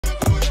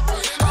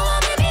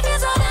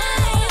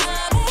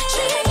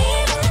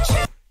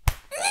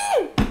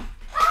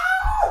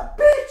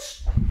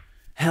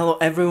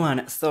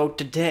everyone, so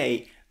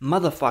today,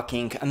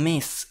 motherfucking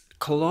Miss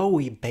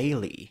Chloe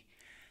Bailey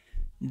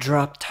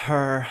dropped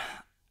her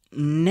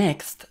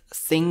next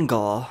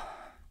single,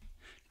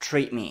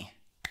 Treat Me.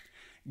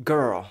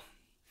 Girl,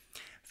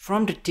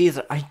 from the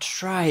teaser, I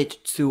tried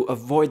to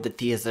avoid the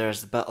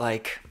teasers, but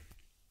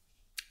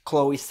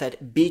Chloe said,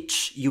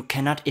 bitch, you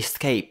cannot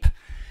escape.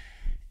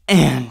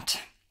 And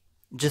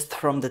just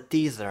from the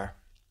teaser,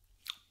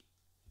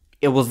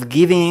 it was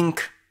giving,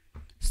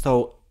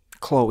 so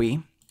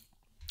Chloe,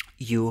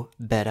 you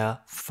better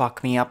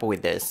fuck me up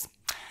with this.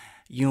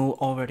 You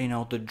already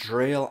know the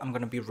drill. I'm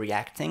gonna be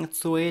reacting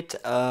to it,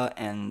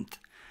 and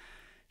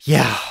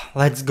yeah,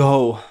 let's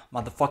go.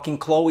 Motherfucking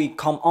Chloe,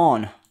 come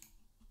on.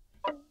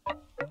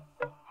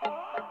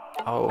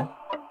 Oh.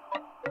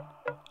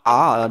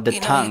 Ah, the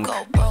tongue. You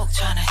go broke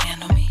trying to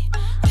handle me.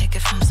 Take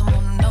it from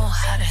someone who know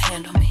how to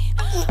handle me.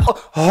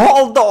 Oh,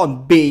 hold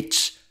on,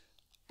 bitch.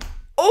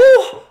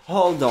 Oh,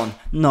 hold on.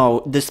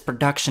 No, this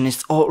production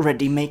is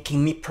already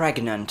making me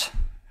pregnant.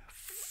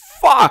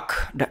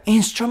 Fuck, the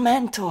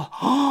instrumental.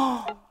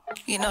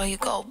 You know you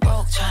go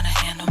broke trying to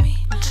handle me.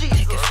 Jesus.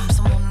 Take it from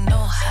someone who know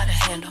how to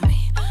handle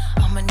me.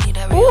 I'ma need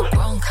that real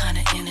grown kind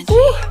of energy. Do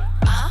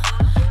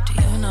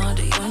you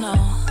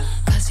know?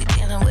 Cause you're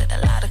dealing with a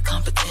lot of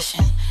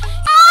competition.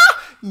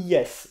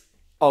 Yes.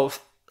 Oh,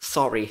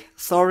 sorry,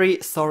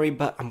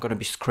 but I'm gonna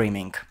be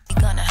screaming. You're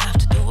gonna have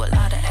to do a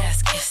lot of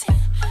ass kissing.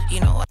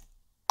 You know what?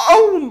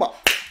 Oh my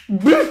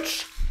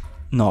bitch!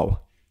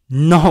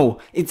 No,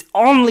 it's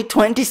only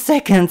 20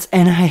 seconds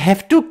and I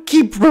have to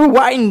keep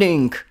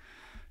rewinding.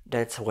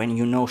 That's when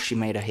you know she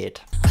made a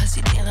hit. Cause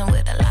you're dealing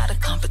with a lot of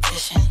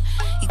competition.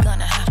 You're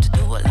gonna have to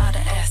do a lot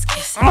of ass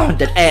kissing. Oh,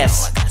 that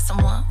ass. You know I got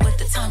someone with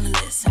the time to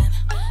listen.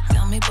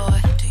 Tell me,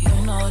 boy, do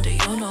you know?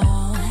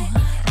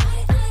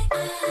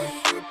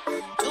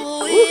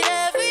 Do it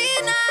every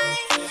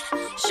night.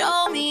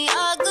 Show me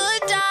a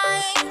good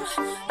time.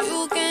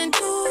 You can do,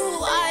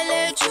 I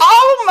let you.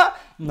 Oh my.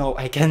 No,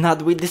 I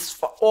cannot with this.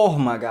 Oh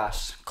my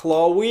gosh.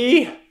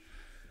 Chloe.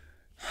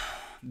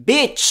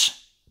 Bitch.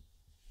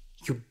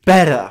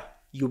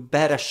 You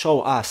better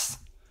show us.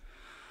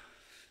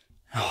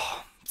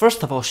 Oh,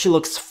 first of all, she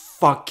looks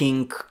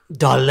fucking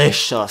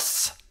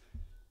delicious.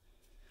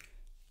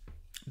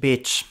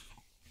 Bitch.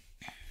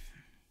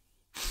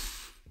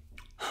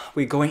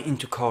 We're going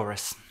into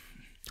chorus.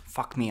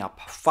 Fuck me up.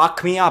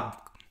 Fuck me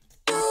up.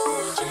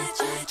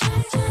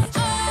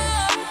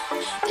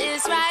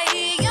 This right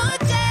here, your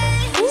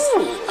taste.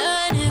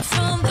 Learning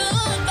from the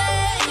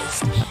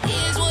best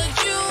is what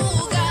you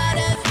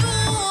gotta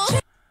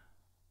do.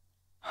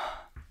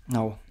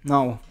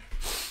 No.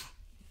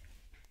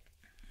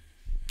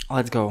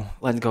 Let's go.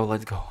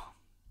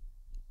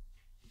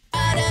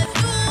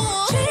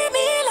 Treat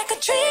me like a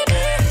treat.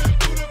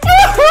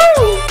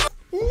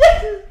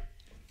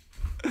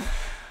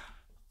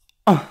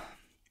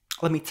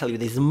 Let me tell you,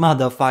 this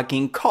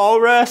motherfucking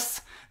chorus,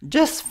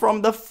 just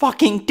from the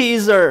fucking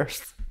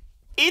teasers,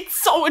 it's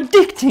so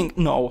addicting.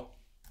 No.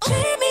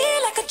 Treat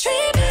me like a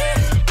treat.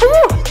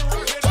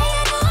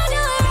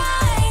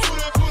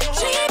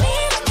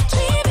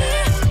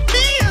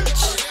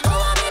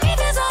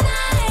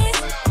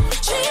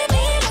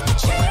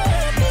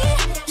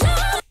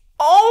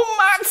 Oh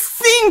my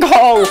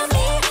sinkhole!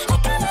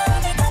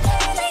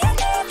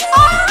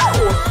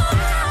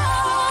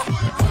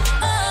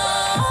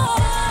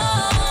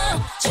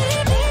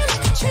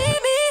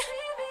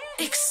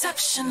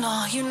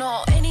 Exceptional, you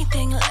know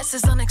anything less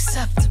is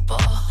unacceptable.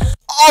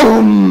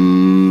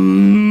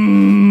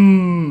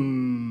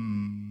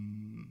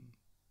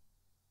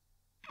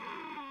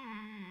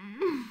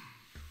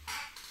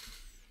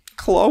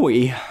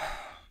 Chloe,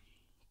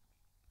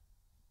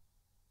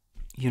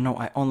 you know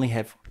I only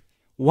have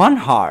one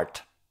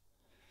heart.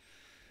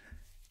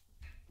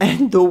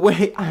 And the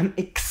way I'm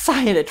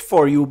excited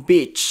for you,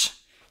 bitch.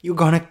 You're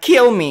gonna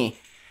kill me.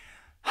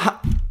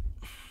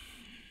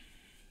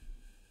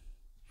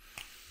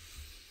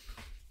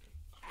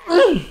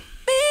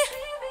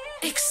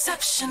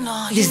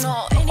 Exceptional, This, you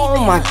know anything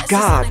oh my less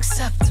God. is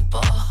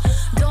unacceptable.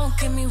 Don't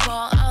get me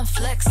wrong, I'm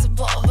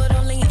flexible, but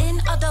only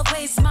in other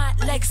ways my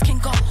legs can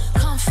go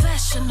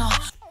confessional.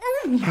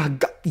 Oh my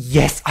God.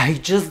 Yes, I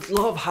just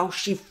love how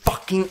she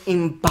fucking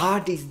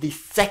embodies the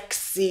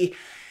sexy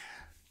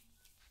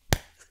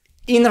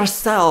inner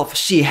self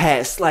she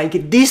has.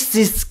 Like, this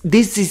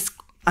is,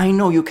 I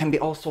know you can be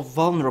also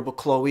vulnerable,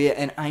 Chloe,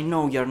 and I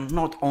know you're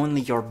not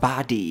only your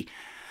body.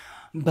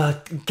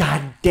 But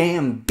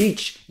goddamn,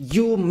 bitch,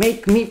 you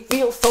make me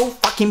feel so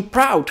fucking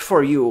proud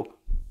for you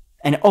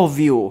and of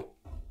you.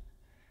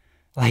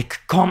 Like,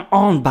 come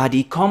on,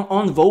 buddy, come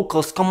on,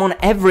 vocals, come on,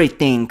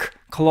 everything.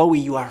 Chloe,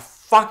 you are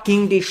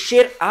fucking this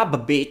shit up,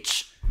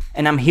 bitch,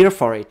 and I'm here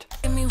for it.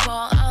 Don't get me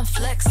wrong, I'm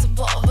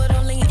flexible, but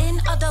only in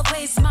other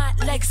ways my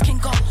legs can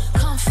go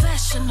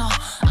confessional.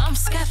 I'm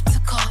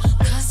skeptical,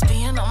 cause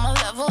being on my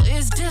level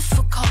is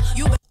difficult.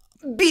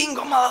 Being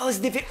on my level is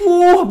difficult.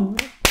 Ooh.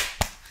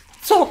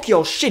 Talk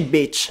your shit,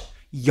 bitch.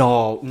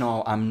 Yo,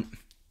 no, I'm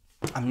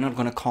not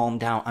gonna calm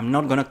down. I'm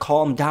not gonna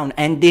calm down.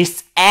 And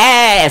this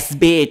ass,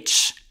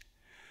 bitch.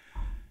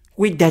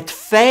 With that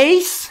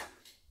face?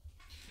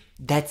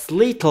 That's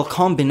lethal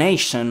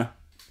combination.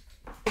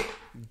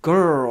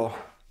 Girl.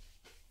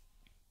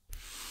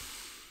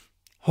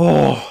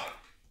 Oh.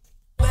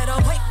 Better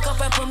wake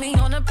up and put me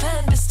on a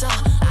pedestal.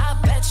 I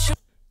bet you.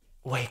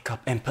 Wake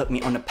up and put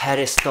me on a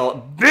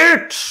pedestal,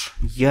 bitch!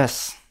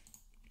 Yes.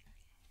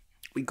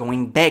 We're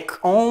going back.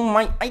 Oh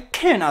my, I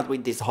cannot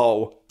with this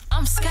hoe.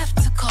 I'm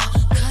skeptical,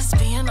 cause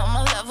being on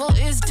my level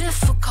is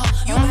difficult.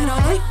 You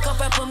better wake up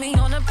and put me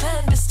on a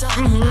pedestal.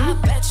 I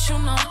bet you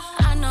know,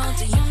 I know,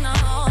 do you know?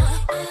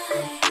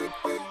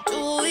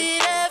 Do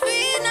it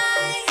every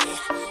night,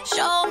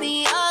 show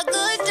me a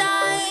good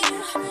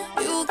time.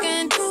 You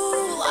can do,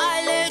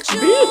 I let you.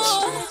 Bitch!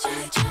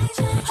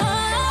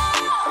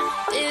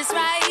 This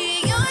right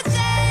here, your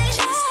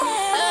taste.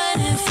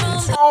 Learning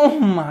from. Oh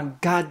my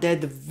god,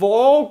 that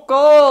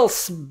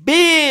vocals,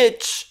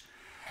 bitch!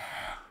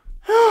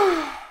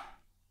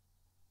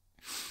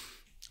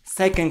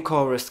 Second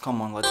chorus,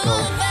 come on, let's go.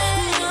 Here's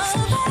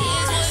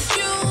what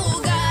you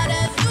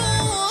gotta do.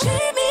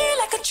 Treat me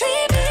like a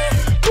treat me.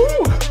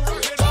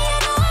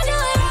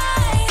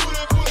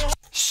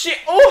 Shit,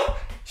 oh,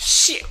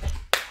 shit.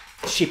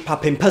 She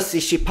popping pussy,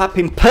 she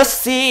popping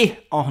pussy.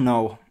 Oh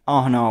no,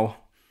 oh no,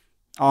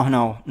 oh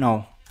no,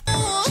 no.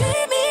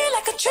 Treat me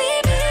like a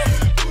treat me.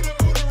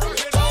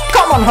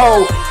 Come on,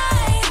 ho.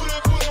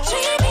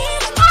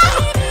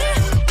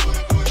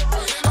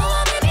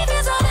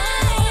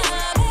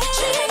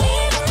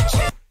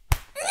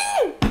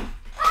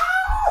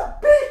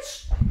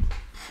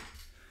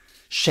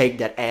 Shake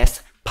that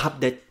ass, pop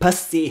that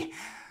pussy,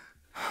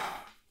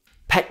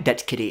 pet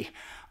that kitty.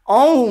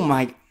 Oh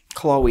my,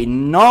 Chlöe,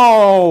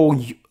 no!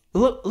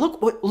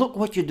 Look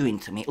what you're doing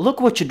to me.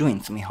 Look what you're doing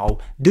to me, ho.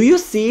 Do you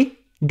see?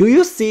 Do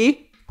you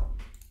see?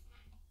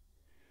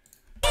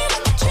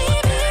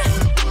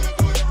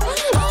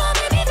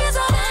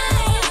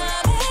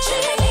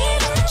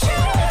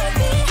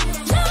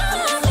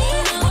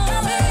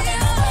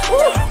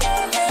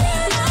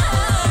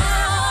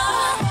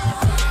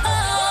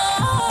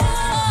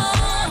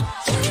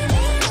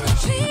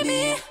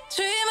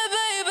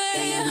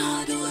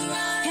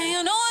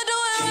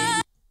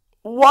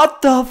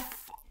 What the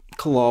f...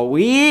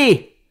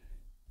 Chlöe?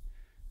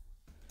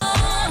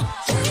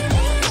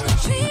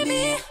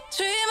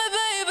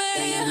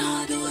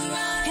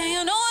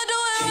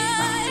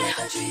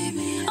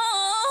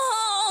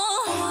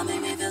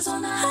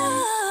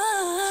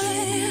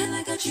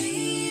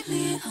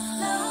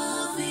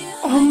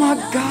 Oh my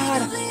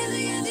god!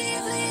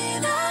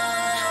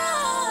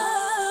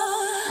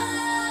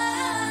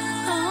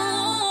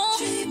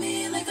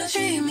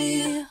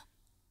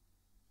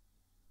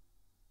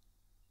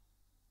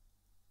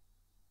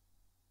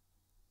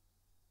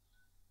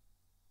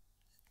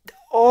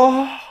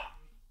 Oh!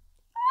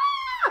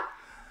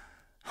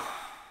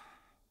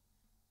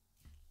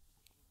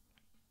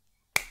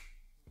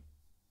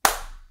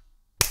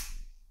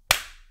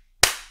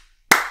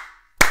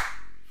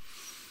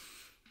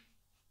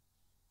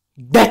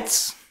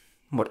 That's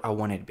what I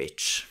wanted,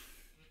 bitch.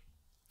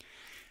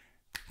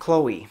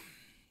 Chlöe.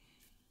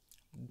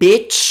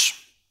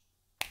 Bitch.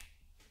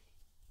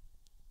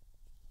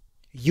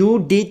 You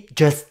did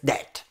just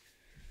that.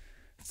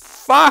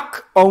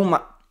 Fuck. Oh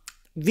my.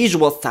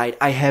 Visual side,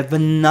 I have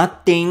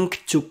nothing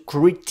to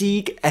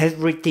critique.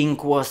 Everything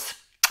was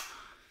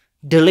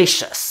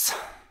delicious.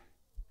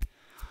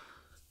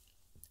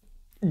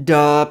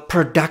 The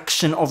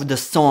production of the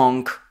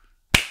song,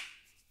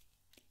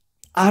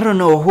 I don't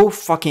know who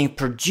fucking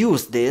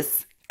produced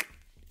this.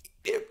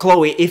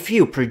 Chlöe, if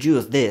you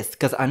produced this,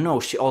 because I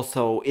know she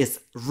also is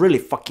really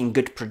fucking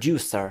good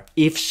producer.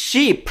 If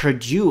she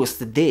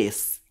produced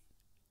this,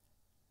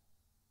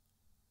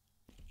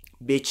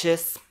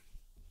 bitches,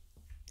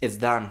 it's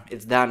done.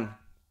 It's done.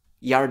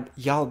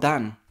 Y'all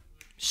done.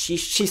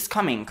 She's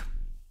coming.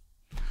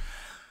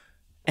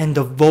 And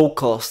the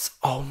vocals.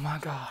 Oh my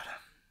god.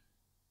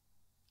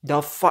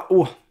 The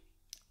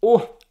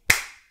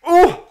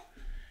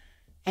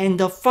and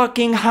the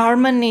fucking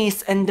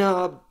harmonies and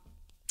the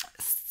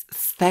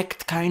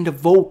stacked kind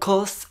of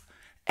vocals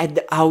at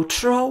the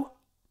outro.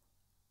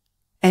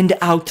 And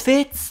the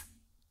outfits.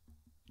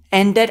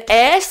 And that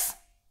ass.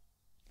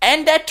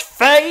 And that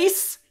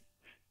face.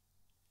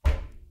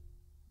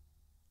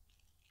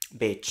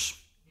 Bitch.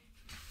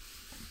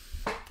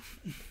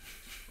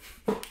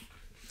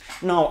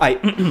 No,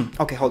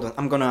 okay, hold on.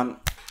 I'm gonna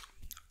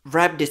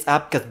wrap this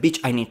up because, bitch,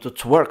 I need to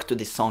twerk to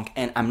this song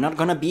and I'm not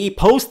gonna be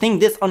posting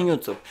this on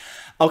YouTube.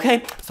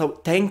 Okay,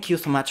 so thank you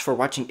so much for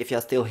watching. If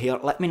you're still here,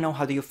 let me know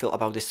how do you feel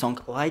about this song.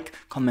 Like,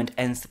 comment,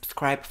 and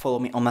subscribe. Follow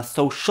me on my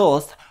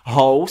socials,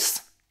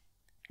 hoes.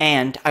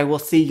 And I will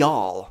see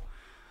y'all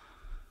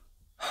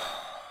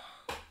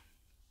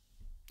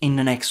in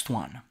the next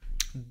one.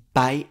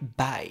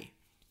 Bye-bye.